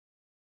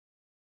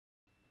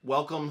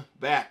Welcome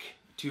back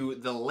to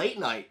the late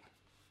night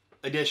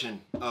edition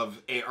of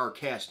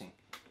Arcasting.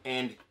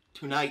 And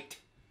tonight,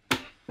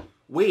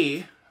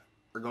 we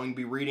are going to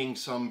be reading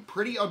some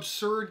pretty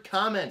absurd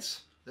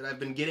comments that I've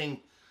been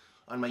getting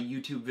on my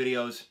YouTube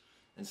videos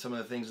and some of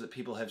the things that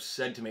people have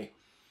said to me.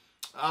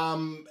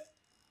 Some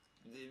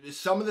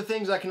of the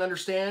things I can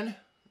understand,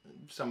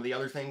 some of the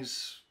other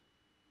things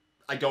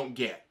I don't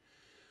get.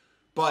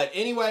 But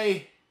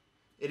anyway,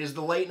 it is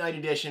the late night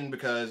edition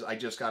because I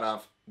just got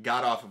off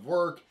of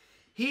work.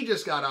 He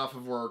just got off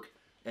of work,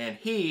 and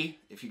he,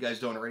 if you guys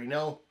don't already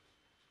know,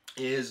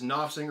 is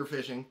Nofsinger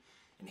Fishing,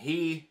 and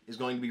he is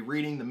going to be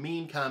reading the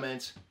mean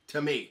comments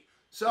to me.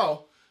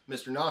 So,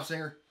 Mr.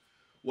 Nofsinger,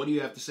 what do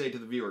you have to say to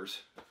the viewers?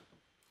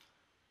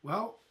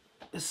 Well,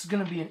 this is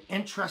going to be an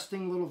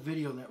interesting little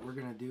video that we're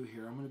going to do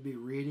here. I'm going to be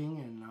reading,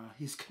 and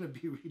he's going to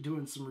be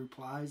doing some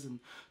replies and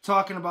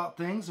talking about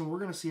things, and we're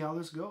going to see how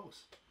this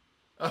goes.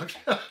 Okay.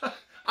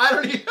 I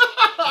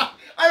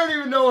don't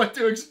even know what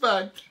to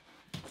expect.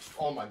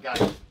 Oh my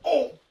god.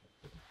 Oh!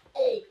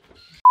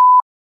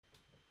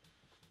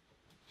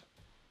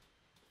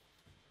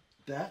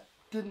 That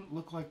didn't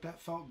look like that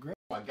felt great.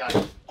 Oh my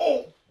god.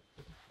 Oh!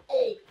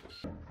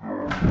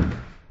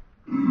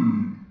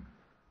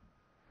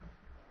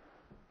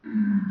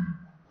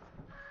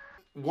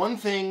 One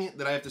thing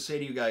that I have to say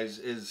to you guys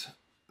is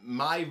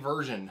my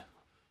version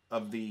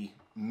of the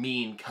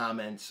mean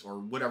comments, or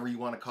whatever you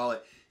want to call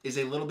it, is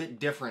a little bit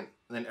different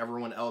than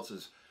everyone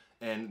else's.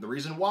 And the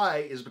reason why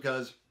is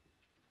because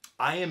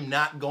I am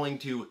not going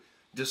to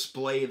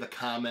display the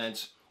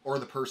comments or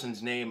the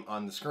person's name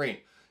on the screen.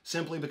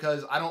 Simply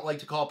because I don't like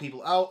to call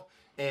people out.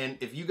 And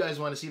if you guys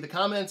want to see the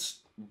comments,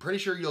 I'm pretty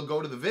sure you'll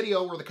go to the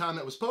video where the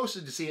comment was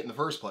posted to see it in the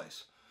first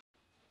place.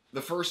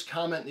 The first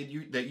comment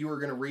that you were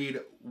going to read,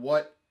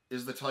 what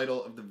is the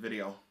title of the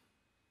video?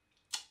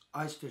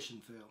 Ice fishing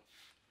fail.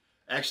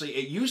 Actually,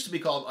 it used to be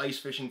called Ice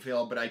Fishing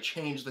Fail, but I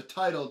changed the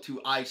title to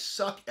I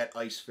Suck at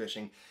Ice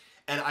Fishing.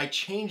 And I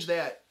changed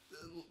that,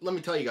 let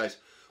me tell you guys,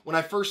 when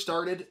I first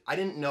started, I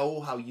didn't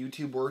know how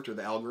YouTube worked or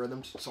the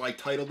algorithms, so I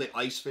titled it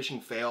Ice Fishing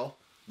Fail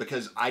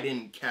because I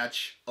didn't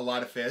catch a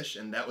lot of fish,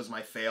 and that was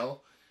my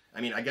fail.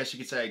 I mean, I guess you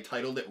could say I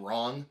titled it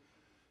wrong,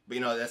 but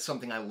you know, that's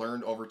something I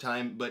learned over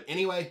time. But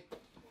anyway,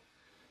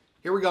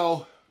 here we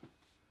go.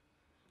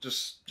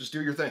 Just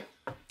do your thing.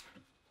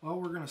 Well,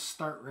 we're going to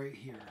start right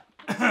here.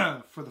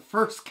 For the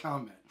first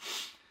comment.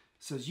 It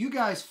says, you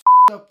guys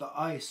f***ed up the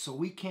ice so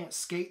we can't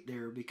skate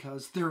there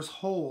because there's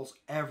holes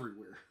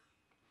everywhere.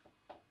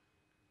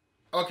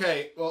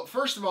 Okay, well,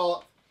 first of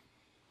all,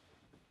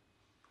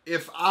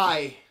 if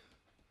I,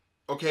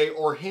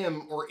 or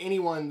him, or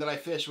anyone that I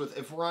fish with,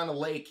 if we're on a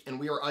lake and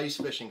we are ice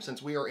fishing,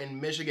 since we are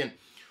in Michigan,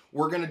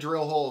 we're going to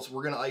drill holes,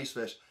 we're going to ice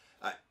fish.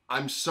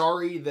 I'm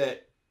sorry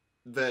that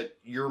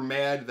you're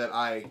mad that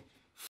I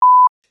f***ed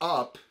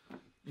up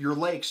your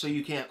lake so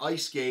you can't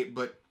ice skate,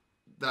 but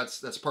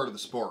that's part of the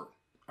sport.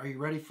 Are you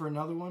ready for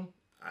another one?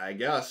 I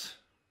guess.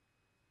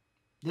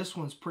 This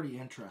one's pretty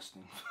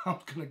interesting. I'm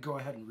going to go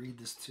ahead and read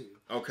this too.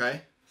 Okay.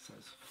 It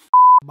says,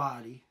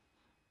 body,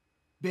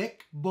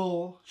 Bick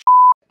bull,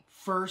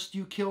 first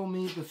you kill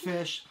me the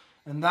fish,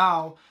 and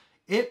thou,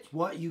 it's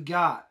what you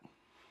got.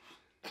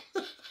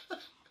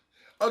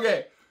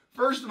 Okay,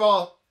 first of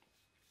all,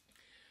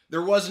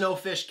 there was no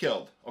fish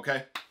killed,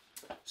 okay?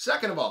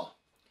 Second of all,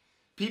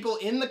 people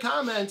in the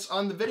comments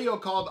on the video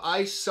called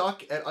I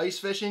Suck at Ice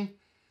Fishing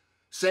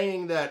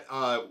saying that,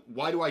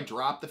 why do I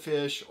drop the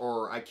fish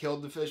or I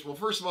killed the fish? Well,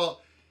 first of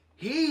all,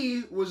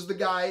 he was the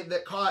guy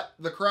that caught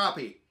the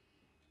crappie.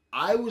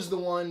 I was the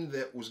one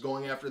that was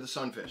going after the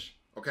sunfish,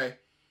 okay?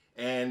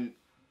 And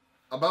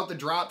about the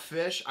drop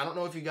fish, I don't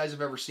know if you guys have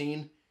ever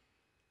seen,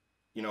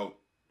 you know,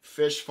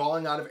 fish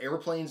falling out of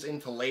airplanes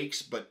into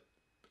lakes, but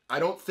I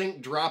don't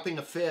think dropping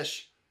a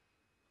fish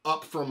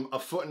up from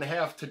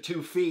 1.5 feet to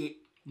 2 feet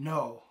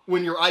no,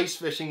 when you're ice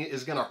fishing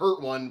is going to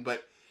hurt one,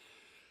 but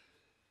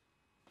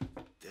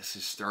this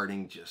is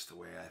starting just the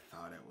way I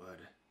thought it would.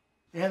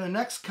 And the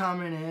next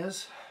comment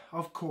is,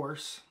 of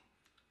course,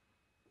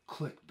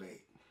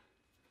 clickbait.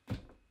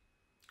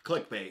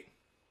 Clickbait.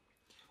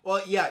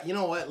 Well, yeah, you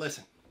know what?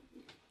 Listen,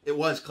 it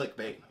was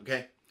clickbait,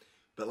 okay?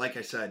 But like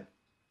I said,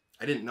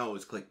 I didn't know it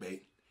was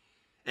clickbait.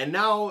 And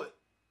now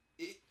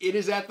it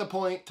is at the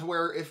point to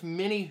where if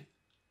many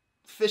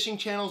fishing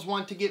channels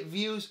want to get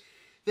views,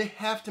 they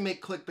have to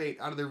make clickbait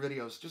out of their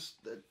videos. Just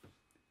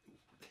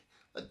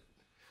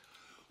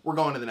we're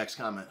going to the next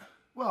comment.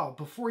 Well,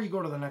 before you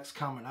go to the next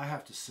comment, I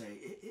have to say,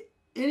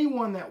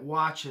 anyone that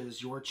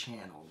watches your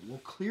channel will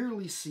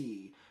clearly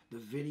see the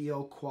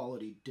video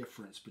quality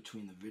difference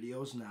between the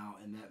videos now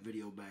and that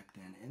video back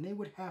then, and they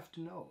would have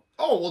to know.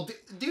 Oh, well,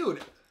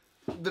 dude,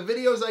 the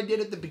videos I did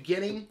at the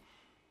beginning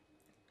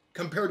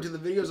compared to the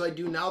videos I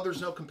do now,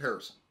 there's no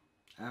comparison.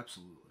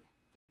 Absolutely.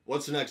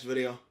 What's the next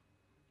video?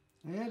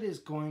 That is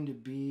going to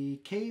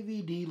be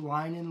KVD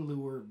Line and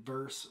Lure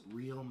versus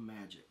Real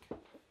Magic.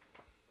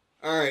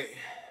 All right,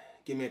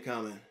 give me a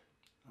comment.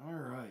 All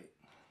right.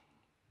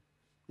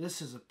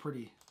 This is a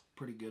pretty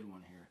good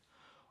one here.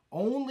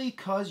 Only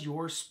 'cause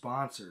you're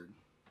sponsored.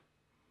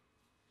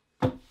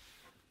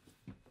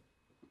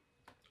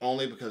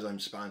 Only because I'm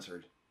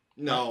sponsored.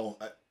 No.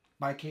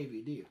 By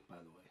KVD, by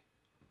the way.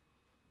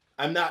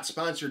 I'm not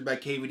sponsored by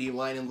KVD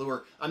Line and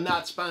Lure. I'm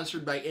not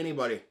sponsored by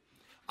anybody.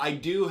 I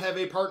do have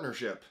a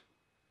partnership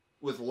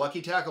with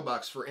Lucky Tackle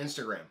Box for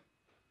Instagram.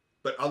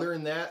 But other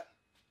than that,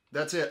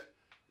 that's it.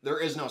 There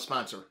is no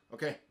sponsor,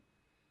 okay?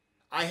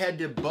 I had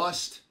to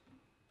bust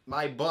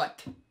my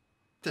butt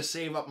to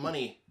save up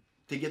money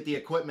to get the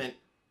equipment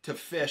to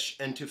fish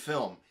and to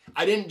film.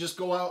 I didn't just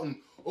go out and,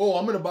 oh,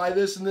 I'm going to buy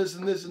this and this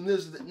and this and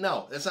this.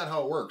 No, that's not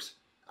how it works.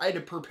 I had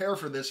to prepare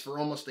for this for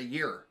almost a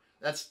year.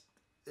 That's,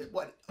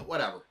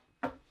 whatever.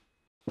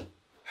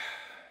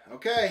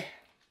 Okay.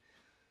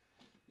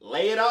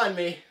 Lay it on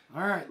me.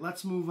 All right,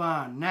 let's move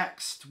on.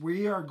 Next,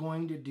 we are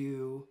going to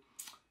do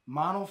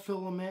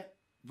monofilament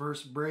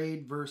versus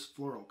braid versus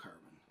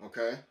fluorocarbon.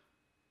 Okay.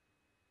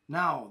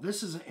 Now,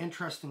 this is an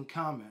interesting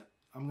comment.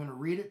 I'm going to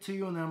read it to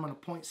you, and then I'm going to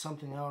point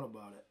something out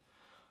about it.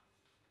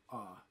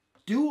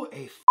 Do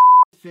a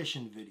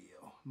fishing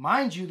video.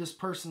 Mind you, this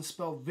person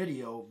spelled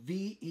video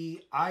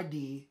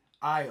V-E-I-D-I-O.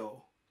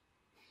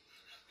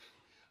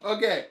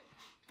 Okay.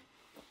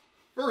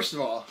 First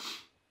of all,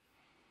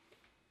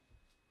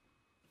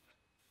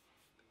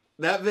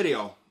 that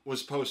video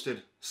was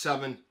posted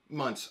 7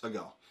 months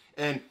ago.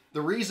 And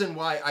the reason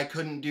why I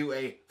couldn't do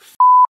a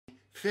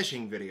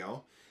fishing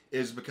video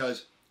is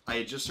because I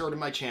had just started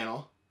my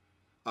channel.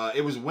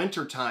 It was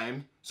winter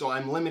time, so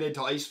I'm limited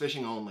to ice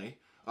fishing only.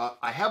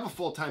 I have a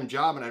full-time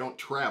job and I don't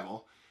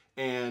travel.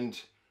 And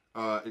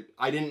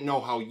I didn't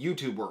know how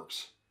YouTube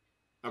works.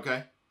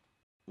 Okay?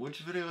 Which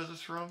video is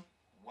this from?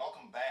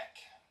 Welcome back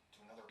to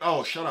another...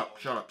 Oh, shut up.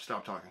 Shut up.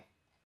 Stop talking.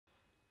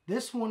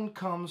 This one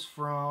comes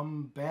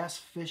from Bass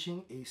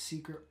Fishing a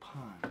Secret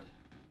Pond.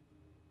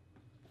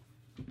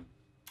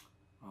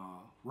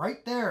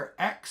 Right there,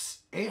 X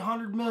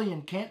 800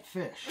 million can't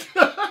fish.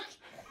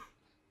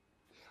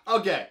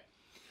 Okay.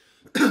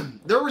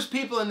 There was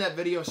people in that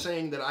video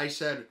saying that I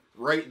said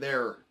right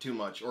there too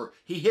much, or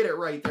he hit it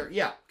right there.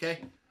 Yeah, okay.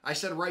 I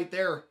said right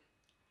there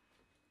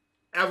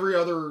every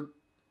other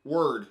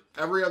word,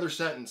 every other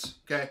sentence,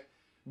 okay?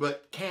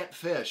 But can't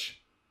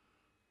fish.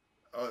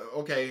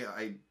 Okay,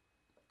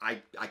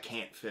 I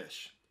can't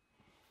fish.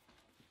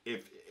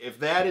 If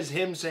that is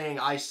him saying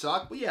I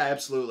suck, well, yeah,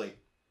 absolutely.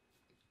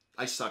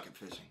 I suck at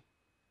fishing.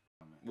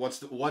 What's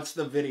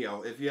the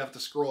video? If you have to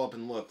scroll up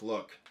and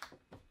look.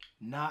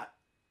 Not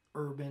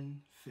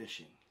urban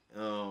fishing.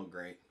 Oh,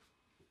 great.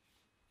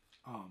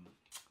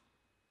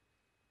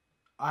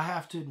 I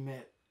have to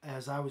admit,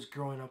 as I was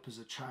growing up as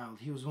a child,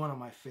 he was one of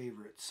my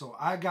favorites. So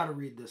I got to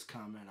read this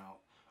comment out.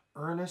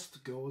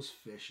 Ernest goes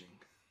fishing.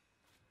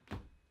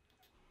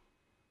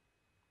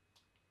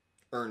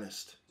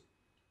 Ernest.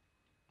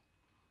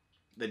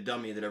 The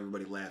dummy that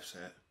everybody laughs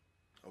at.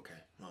 Okay,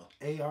 well.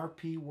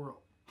 ARP World.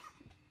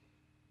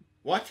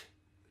 What?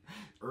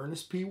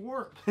 Ernest P.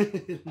 Warp.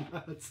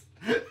 It's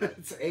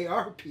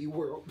ARP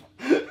World.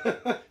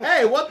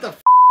 Hey, what the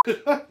f***?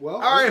 Well,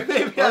 all right,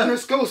 maybe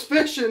Ernest goes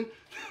fishing.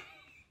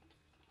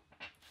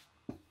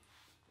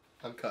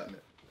 I'm cutting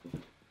it.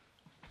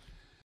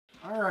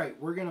 All right,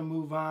 we're going to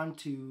move on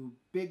to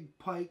Big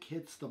Pike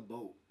Hits the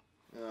Boat.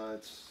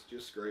 It's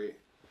just great.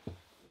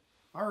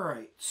 All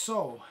right,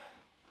 so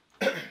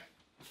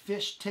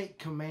fish take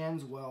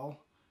commands well,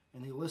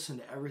 and they listen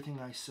to everything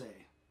I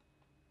say.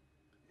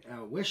 And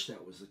I wish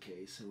that was the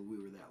case, or we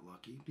were that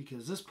lucky,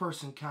 because this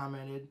person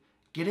commented,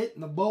 "Get it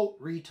in the boat,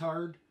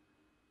 retard."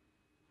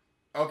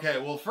 Okay,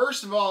 well,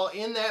 first of all,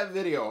 in that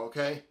video,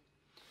 okay?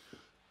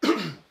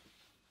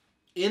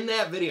 In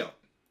that video,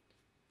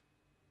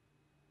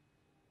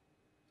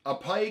 a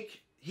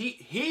pike,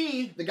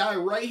 he, the guy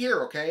right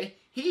here, okay?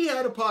 He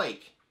had a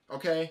pike,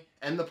 okay?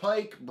 And the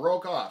pike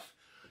broke off.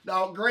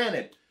 Now,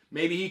 granted,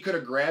 maybe he could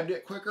have grabbed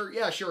it quicker.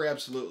 Yeah, sure,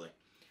 absolutely.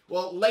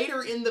 Well,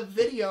 later in the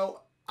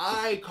video,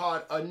 I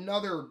caught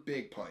another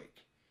big pike.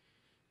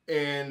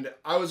 And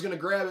I was going to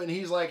grab it, and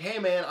he's like, "Hey,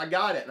 man, I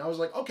got it." And I was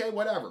like, okay,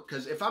 whatever.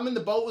 Because if I'm in the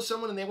boat with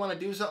someone and they want to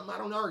do something, I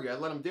don't argue. I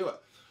let them do it.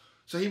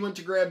 So he went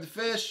to grab the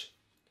fish.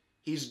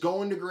 He's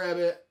going to grab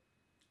it,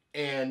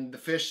 and the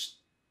fish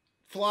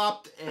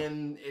flopped,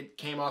 and it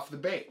came off the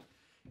bait.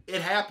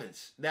 It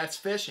happens. That's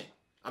fishing.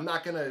 I'm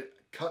not going to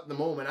cut the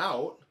moment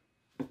out.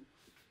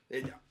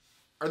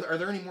 Are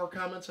there any more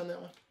comments on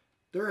that one?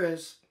 There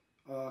is.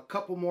 A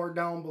couple more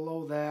down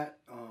below that.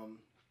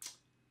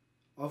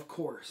 Of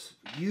course,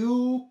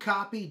 you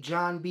copy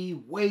John B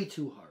way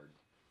too hard.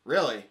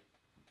 Really?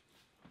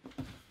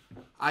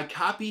 I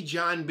copy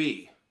John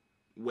B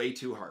way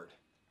too hard.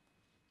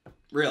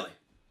 Really?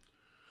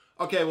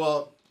 Okay,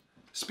 well,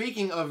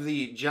 speaking of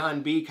the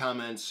John B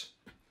comments,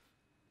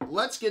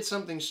 let's get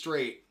something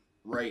straight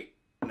right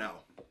now.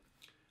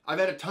 I've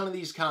had a ton of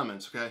these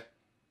comments, okay?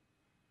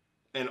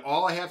 And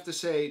all I have to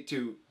say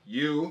to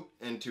you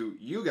and to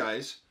you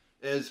guys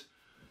is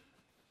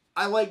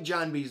I like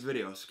John B's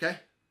videos, okay?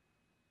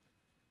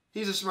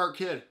 He's a smart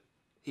kid.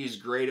 He's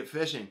great at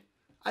fishing.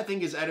 I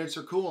think his edits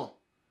are cool.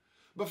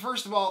 But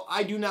first of all,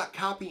 I do not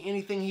copy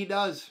anything he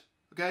does,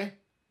 okay?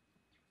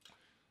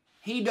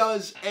 He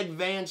does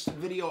advanced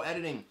video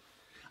editing.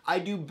 I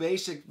do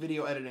basic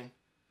video editing.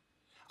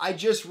 I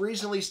just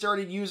recently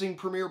started using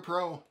Premiere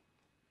Pro.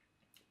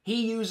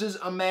 He uses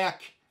a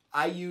Mac.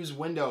 I use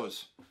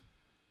Windows.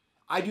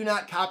 I do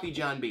not copy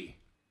John B.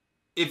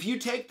 If you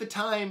take the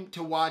time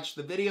to watch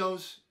the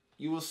videos,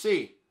 you will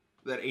see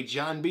that a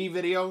John B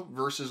video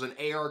versus an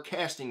AR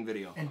casting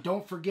video. And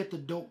don't forget the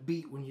dope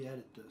beat when you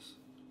edit this.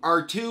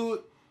 Are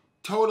two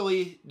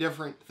totally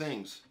different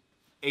things.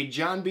 A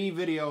John B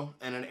video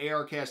and an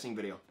AR casting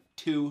video.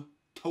 Two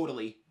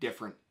totally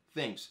different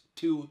things.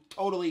 Two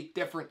totally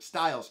different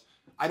styles.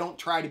 I don't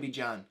try to be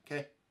John,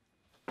 okay?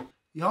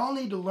 Y'all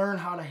need to learn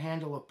how to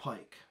handle a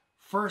pike.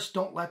 First,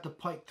 don't let the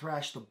pike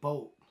thrash the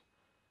boat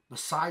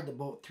beside the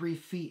boat 3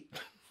 feet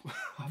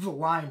of the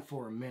line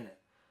for a minute.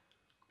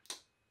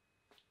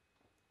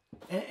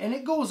 And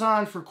it goes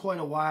on for quite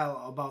a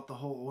while about the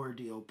whole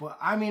ordeal. But,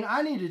 I mean,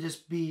 I need to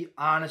just be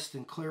honest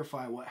and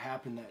clarify what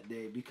happened that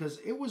day. Because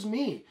it was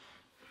me.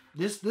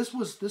 This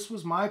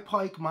was my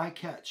pike, my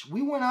catch.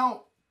 We went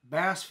out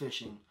bass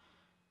fishing.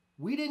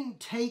 We didn't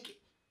take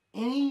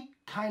any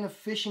kind of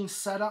fishing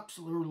setups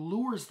or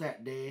lures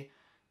that day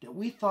that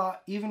we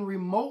thought even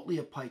remotely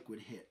a pike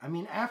would hit. I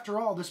mean, after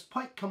all, this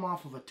pike come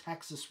off of a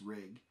Texas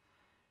rig.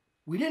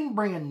 We didn't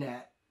bring a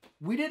net.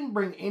 We didn't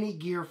bring any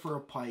gear for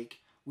a pike.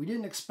 We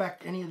didn't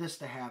expect any of this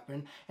to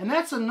happen. And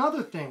that's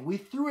another thing. We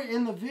threw it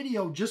in the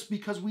video just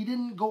because we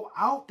didn't go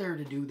out there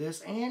to do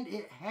this, and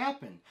it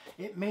happened.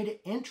 It made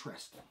it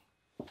interesting.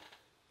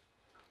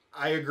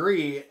 I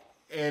agree.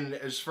 And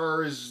as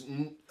far as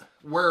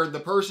where the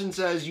person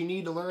says you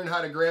need to learn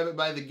how to grab it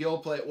by the gill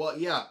plate, well,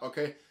 yeah,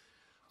 okay.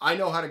 I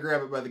know how to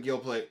grab it by the gill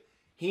plate.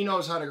 He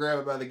knows how to grab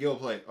it by the gill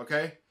plate,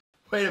 okay?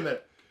 Wait a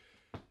minute.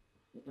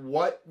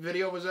 What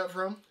video was that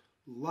from?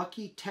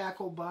 Lucky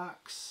Tackle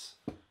Box,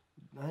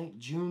 I think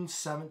June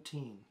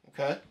 17.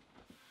 Okay.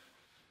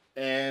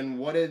 And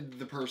what did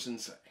the person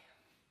say?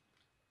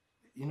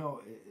 You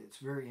know, it's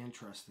very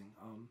interesting.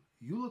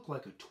 You look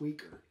like a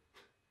tweaker.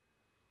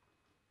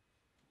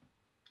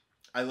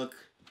 I look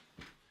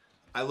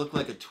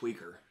like a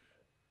tweaker.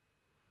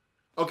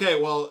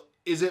 Okay, well,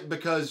 is it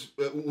because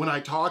when I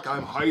talk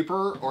I'm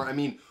hyper,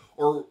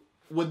 or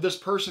would this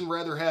person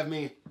rather have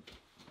me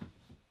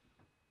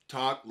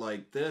talk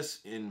like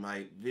this in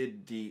my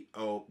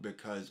video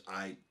because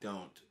I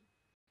don't?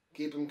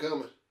 Keep them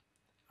coming.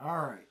 All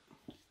right.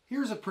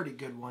 Here's a pretty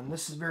good one.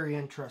 This is very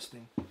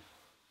interesting.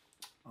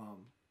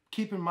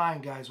 Keep in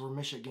mind, guys, we're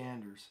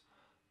Michiganders.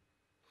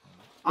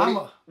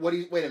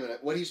 Wait a minute.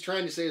 What he's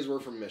trying to say is we're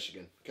from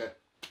Michigan. Okay.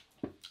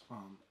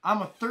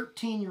 I'm a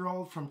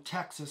 13-year-old from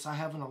Texas. I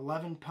have an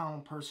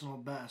 11-pound personal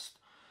best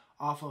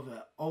off of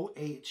a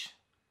OH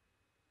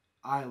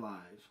iLive.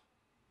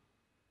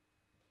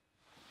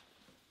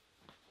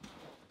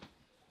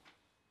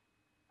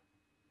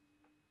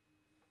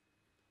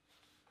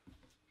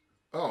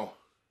 Oh.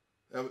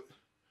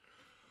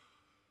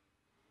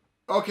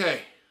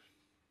 Okay.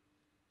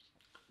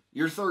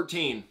 You're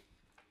 13.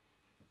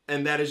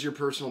 And that is your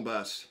personal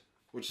best,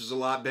 which is a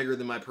lot bigger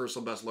than my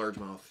personal best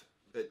largemouth.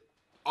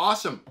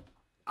 Awesome.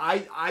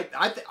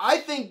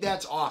 I think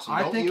that's awesome.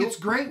 I think it's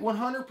great,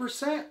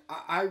 100%.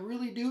 I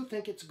really do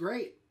think it's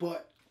great.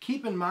 But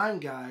keep in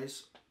mind,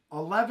 guys,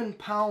 11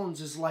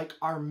 pounds is like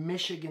our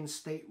Michigan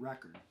state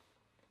record.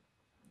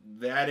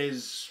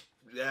 That's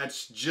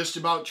just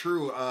about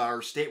true.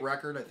 Our state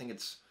record, I think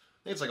it's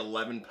like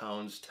 11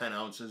 pounds, 10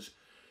 ounces.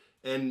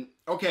 And,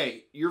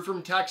 okay, you're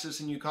from Texas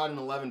and you caught an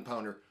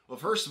 11-pounder. Well,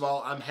 first of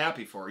all, I'm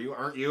happy for you,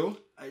 aren't you?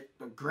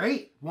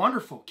 Great.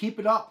 Wonderful. Keep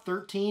it up.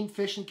 13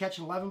 fish and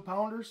catching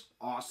 11-pounders.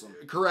 Awesome.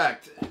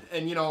 Correct.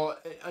 And, you know,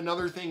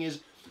 another thing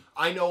is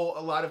I know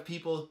a lot of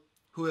people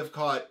who have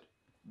caught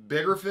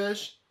bigger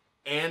fish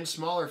and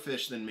smaller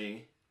fish than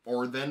me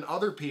or than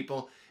other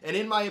people. And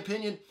in my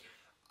opinion,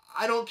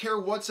 I don't care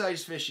what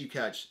size fish you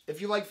catch. If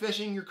you like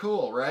fishing, you're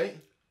cool, right?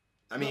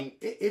 I mean,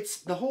 it's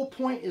the whole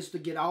point is to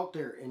get out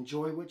there,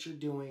 enjoy what you're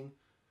doing,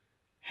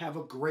 have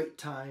a great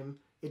time.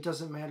 It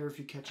doesn't matter if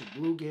you catch a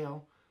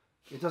bluegill.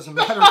 It doesn't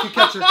matter if you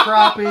catch a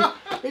crappie.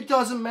 It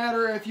doesn't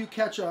matter if you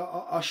catch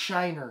a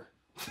shiner.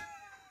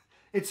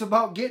 It's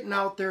about getting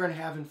out there and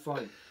having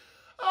fun.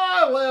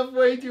 I laughed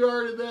way too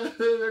hard at that.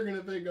 They're going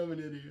to think I'm an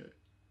idiot.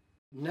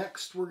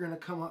 Next, we're going to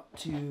come up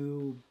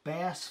to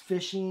bass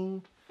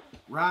fishing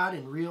rod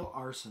and reel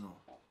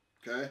arsenal.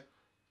 Okay.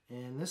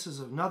 And this is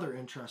another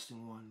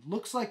interesting one.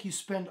 Looks like you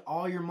spend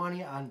all your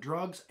money on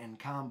drugs and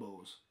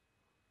combos.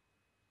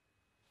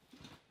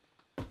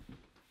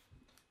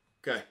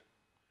 Okay.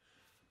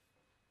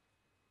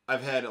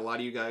 I've had a lot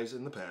of you guys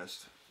in the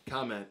past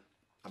comment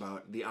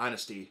about the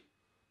honesty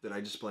that I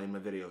display in my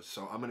videos.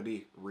 So I'm going to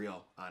be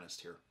real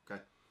honest here,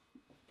 okay?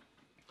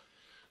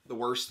 The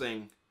worst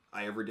thing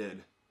I ever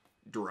did,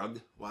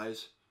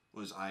 drug-wise,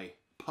 was I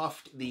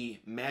puffed the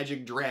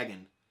Magic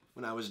Dragon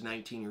when I was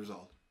 19 years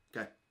old,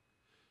 okay?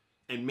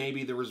 And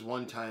maybe there was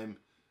one time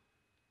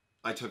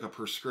I took a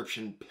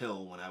prescription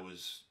pill when I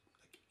was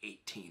like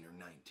 18 or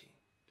 19.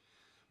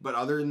 But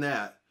other than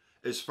that,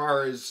 as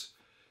far as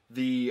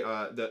the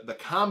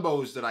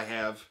combos that I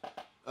have,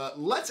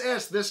 let's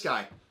ask this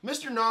guy,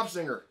 Mr.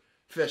 Knopfsinger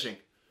Fishing.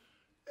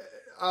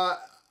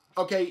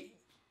 okay,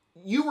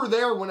 you were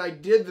there when I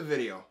did the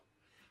video.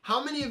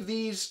 How many of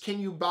these can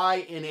you buy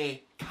in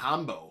a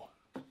combo?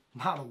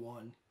 Not a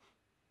one.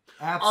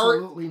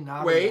 Absolutely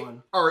not a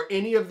one. Are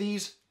any of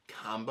these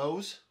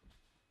combos?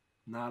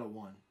 Not a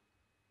one.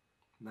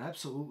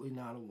 Absolutely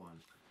not a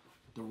one.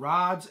 The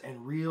rods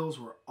and reels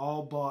were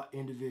all bought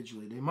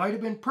individually. They might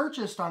have been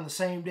purchased on the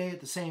same day at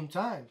the same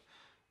time,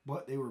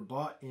 but they were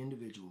bought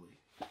individually.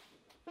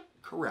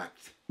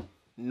 Correct.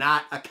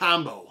 Not a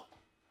combo.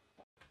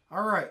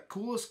 All right,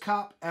 coolest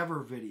cop ever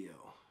video.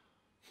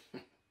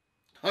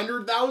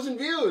 100,000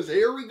 views.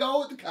 Here we go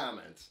with the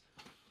comments.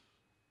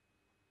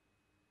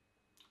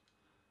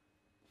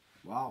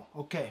 Wow,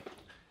 okay.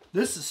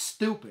 This is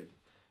stupid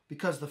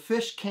because the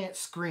fish can't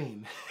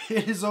scream.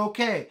 It is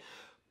okay.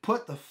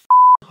 Put the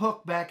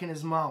hook back in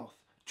his mouth.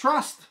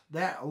 Trust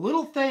that a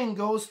little thing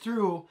goes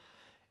through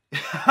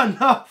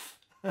enough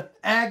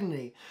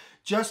agony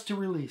just to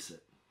release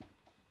it.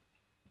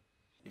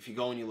 If you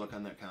go and you look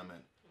on that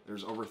comment,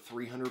 there's over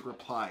 300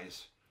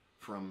 replies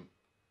from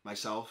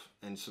myself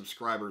and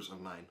subscribers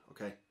of mine,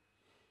 okay?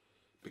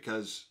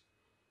 Because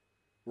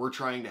we're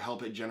trying to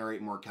help it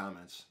generate more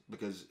comments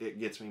because it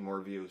gets me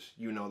more views.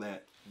 You know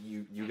that.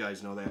 You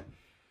guys know that.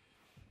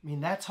 I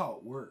mean, that's how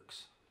it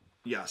works.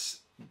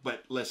 Yes,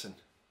 but listen,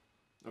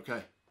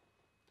 okay?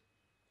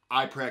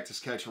 I practice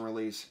catch and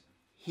release.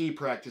 He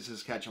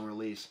practices catch and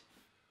release.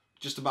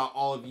 Just about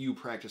all of you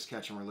practice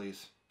catch and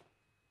release.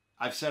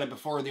 I've said it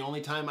before, the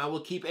only time I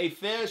will keep a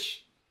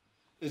fish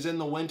is in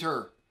the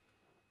winter.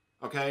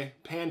 Okay?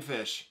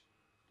 Panfish,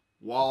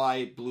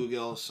 walleye,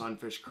 bluegill,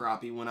 sunfish,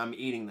 crappie when I'm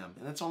eating them.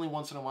 And that's only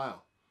once in a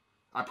while.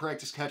 I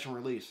practice catch and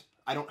release.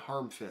 I don't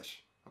harm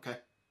fish. Okay?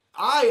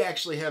 I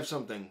actually have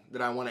something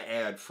that I want to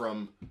add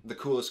from the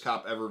coolest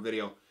cop ever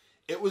video.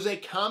 It was a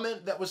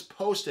comment that was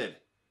posted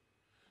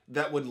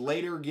that would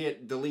later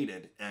get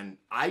deleted. And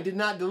I did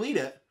not delete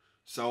it.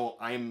 So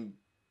I'm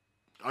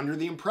under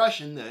the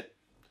impression that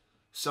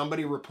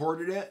somebody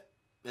reported it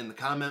and the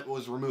comment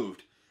was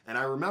removed. And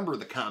I remember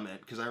the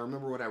comment because I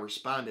remember what I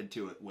responded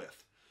to it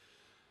with.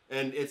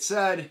 And it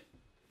said,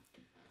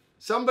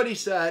 somebody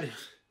said,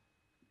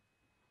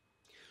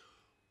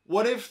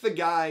 what if the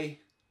guy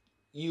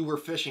you were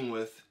fishing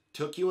with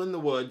took you in the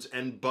woods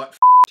and butt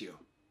f***ed you?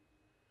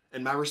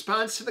 And my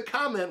response to the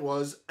comment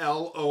was,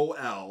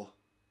 LOL.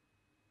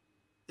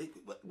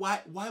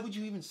 Why would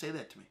you even say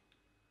that to me?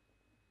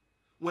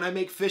 When I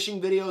make fishing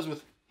videos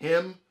with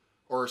him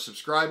or a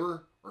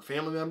subscriber or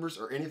family members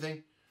or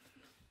anything,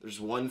 there's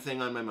one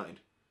thing on my mind.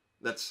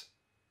 That's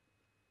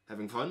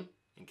having fun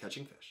and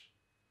catching fish.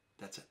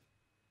 That's it.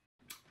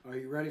 Are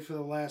you ready for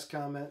the last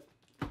comment?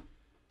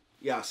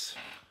 Yes.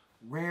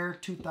 Rare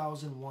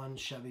 2001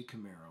 Chevy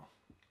Camaro.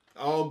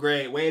 Oh,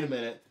 great. Wait a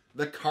minute.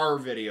 The car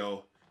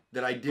video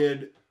that I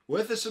did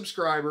with a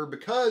subscriber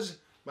because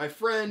my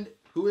friend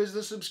who is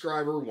the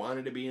subscriber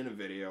wanted to be in a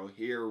video.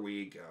 Here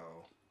we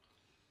go.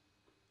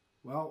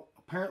 Well,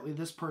 apparently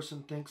this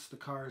person thinks the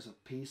car is a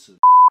piece of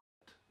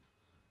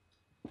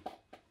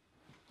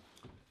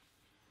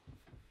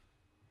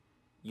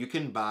You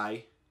can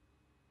buy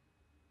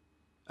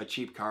a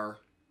cheap car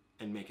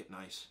and make it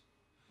nice.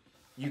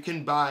 You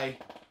can buy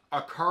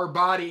a car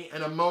body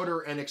and a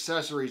motor and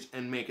accessories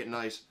and make it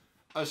nice.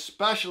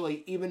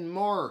 Especially even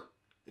more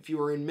if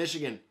you are in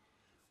Michigan.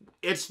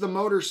 It's the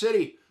Motor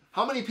City.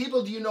 How many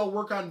people do you know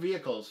work on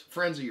vehicles,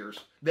 friends of yours,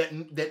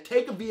 that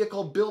take a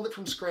vehicle, build it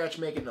from scratch,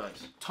 make it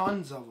nice?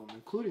 Tons of them,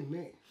 including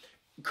me.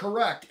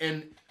 Correct.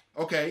 And,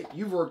 okay,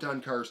 you've worked on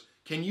cars.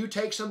 Can you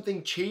take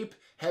something cheap,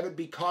 have it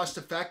be cost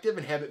effective,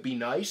 and have it be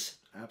nice?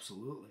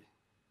 Absolutely.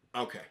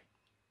 Okay.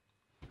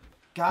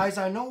 Guys,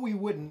 I know we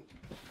wouldn't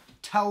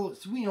tell,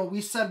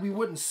 we said we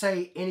wouldn't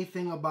say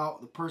anything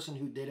about the person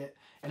who did it,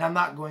 and I'm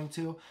not going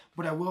to,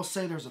 but I will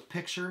say there's a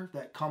picture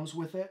that comes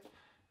with it,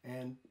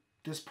 and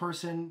this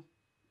person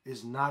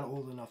is not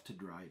old enough to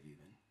drive even.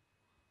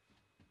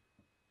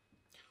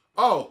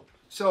 Oh,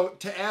 so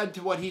to add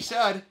to what he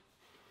said,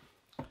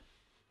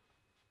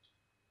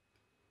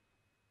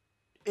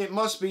 it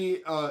must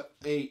be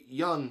a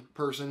young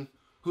person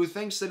who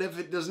thinks that if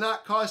it does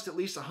not cost at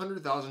least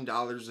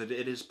 $100,000 that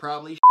it is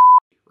probably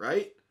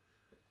right?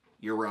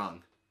 You're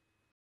wrong.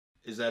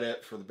 Is that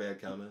it for the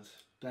bad comments?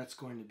 That's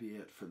going to be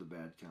it for the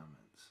bad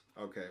comments.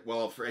 Okay,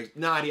 well, for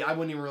naughty, I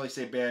wouldn't even really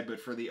say bad, but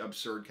for the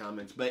absurd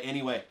comments. But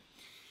anyway,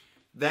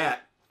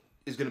 that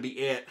is going to be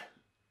it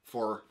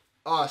for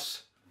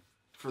us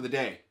for the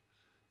day.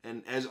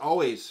 And as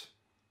always,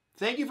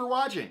 thank you for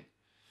watching.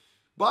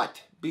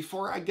 But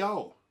before I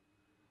go,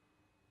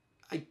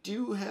 I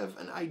do have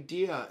an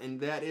idea, and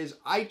that is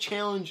I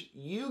challenge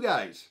you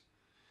guys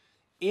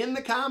in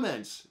the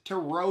comments to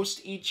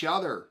roast each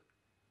other.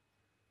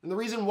 And the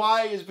reason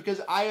why is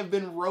because I have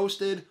been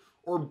roasted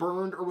or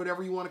burned or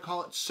whatever you want to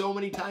call it so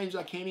many times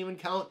I can't even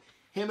count.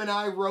 Him and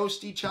I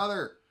roast each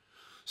other.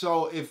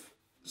 So if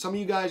some of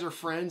you guys are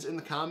friends in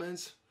the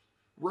comments,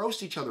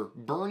 roast each other,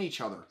 burn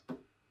each other.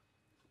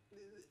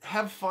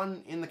 Have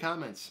fun in the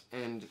comments.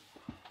 And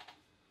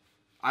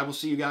I will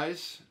see you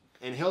guys,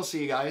 and he'll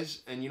see you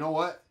guys. And you know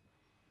what?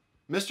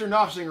 Mr.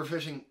 Knopfsinger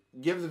Fishing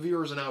give the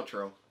viewers an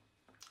outro.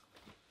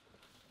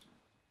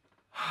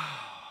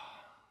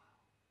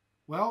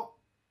 Well,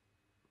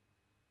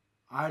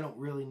 I don't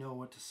really know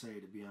what to say,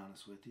 to be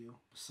honest with you.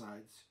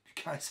 Besides,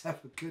 you guys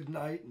have a good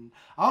night, and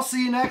I'll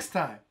see you next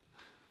time.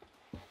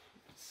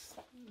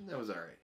 That was all right.